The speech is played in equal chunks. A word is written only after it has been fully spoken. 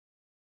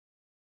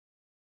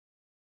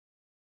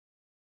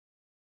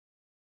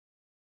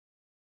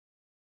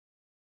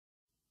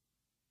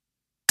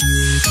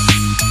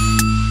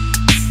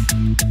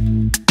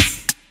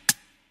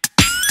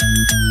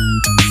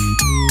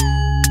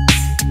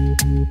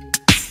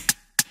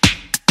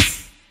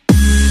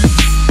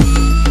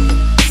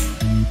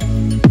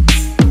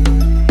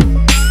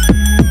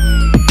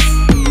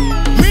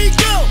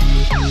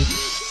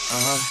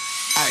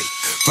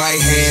right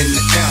hand in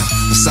the air,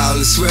 a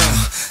solid swell.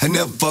 I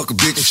never fuck a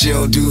bitch if she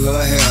don't do her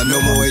hair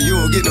no more. And you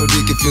don't get no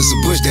dick if it's a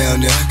bush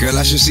down there. Girl,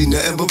 I should see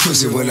nothing but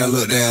pussy when I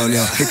look down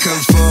there. He come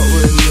forward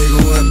with a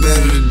nigga, what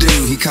better to do?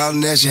 He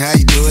callin' at you, how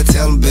you doing?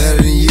 Tell him better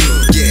than you.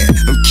 Yeah,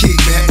 I'm kick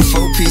back, 4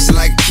 pieces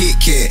like a Kit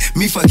Kat.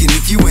 Me fucking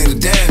if you ain't a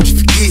dime,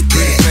 you forget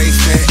that. Face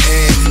fat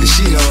ass, and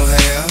she don't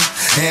have.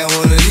 Had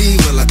one of these,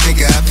 well I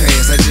think I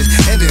passed. I just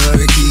handed her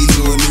the key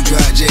to a new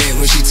dry jam.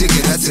 When she took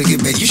it, I took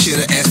it back. You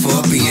should've asked for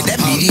a beat. That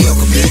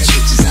mediocre bitch.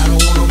 Bitches, I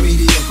don't want no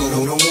mediocre.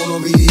 No, don't want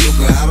no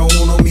mediocre. I don't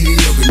want no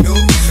mediocre. No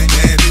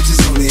bad bitches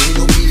on there, ain't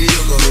no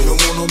mediocre. No,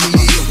 don't want no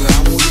mediocre. I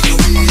want no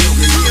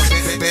mediocre.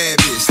 Yeah, bad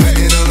bitch,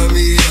 standing on a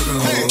mediocre.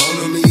 On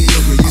a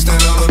mediocre, you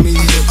stand on a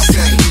mediocre.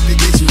 Stand with the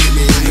bitch with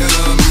me, and none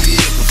on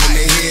mediocre. From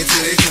their head to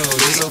their toes,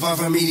 they so far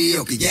from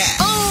mediocre. Yeah.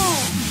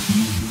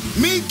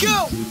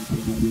 Mvker.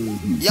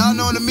 Y'all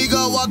know when the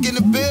Mvker walk in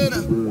the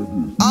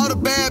building, all the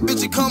bad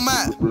bitches come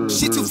out.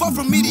 She too far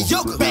from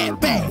mediocre. Bad,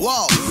 bad.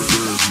 Whoa.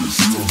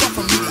 She too far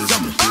from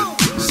mediocre.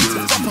 She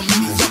too far from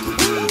mediocre.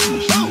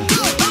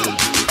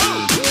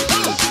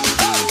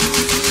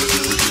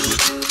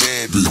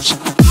 Bad bitch.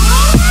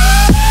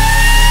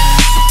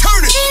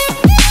 Turn it.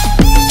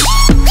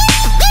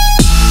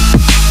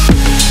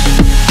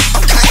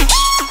 Okay.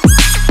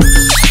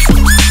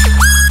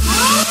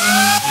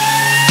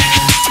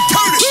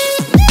 Turn it.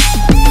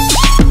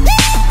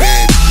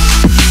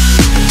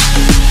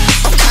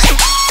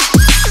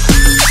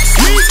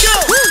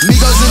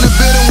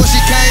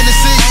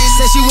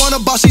 She want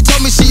a boss, she told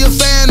me she a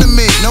fan of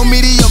me. No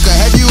mediocre,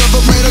 have you ever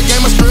played a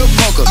game of strip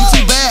poker? You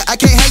too bad, I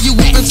can't have you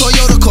whipping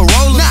Toyota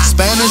Corolla.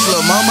 Spanish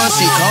little mama,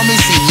 she call me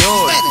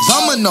senor.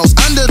 Dominoes,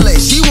 underlay,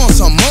 she want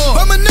some more.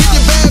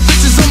 Your bad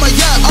bitches on my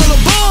yacht, all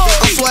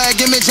aboard. I'm swag,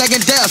 give me Jack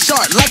and Dale,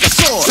 sharp like a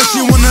sword. So she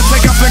wanna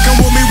take off and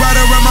come with me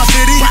right around my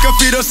city. We can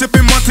feed her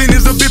sipping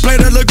martinis, a big plate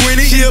of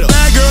linguine. She a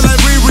bad girl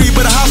like Riri,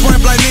 but a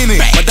housewife like Nene.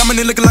 My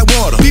diamond looking like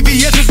water,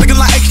 BBS is looking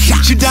like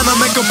extra. She down to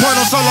make a point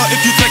on solo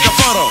if you take a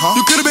photo.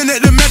 You could've been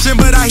at the mansion,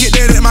 but I hit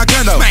that at my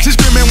condo. She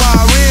screaming while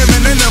I ran,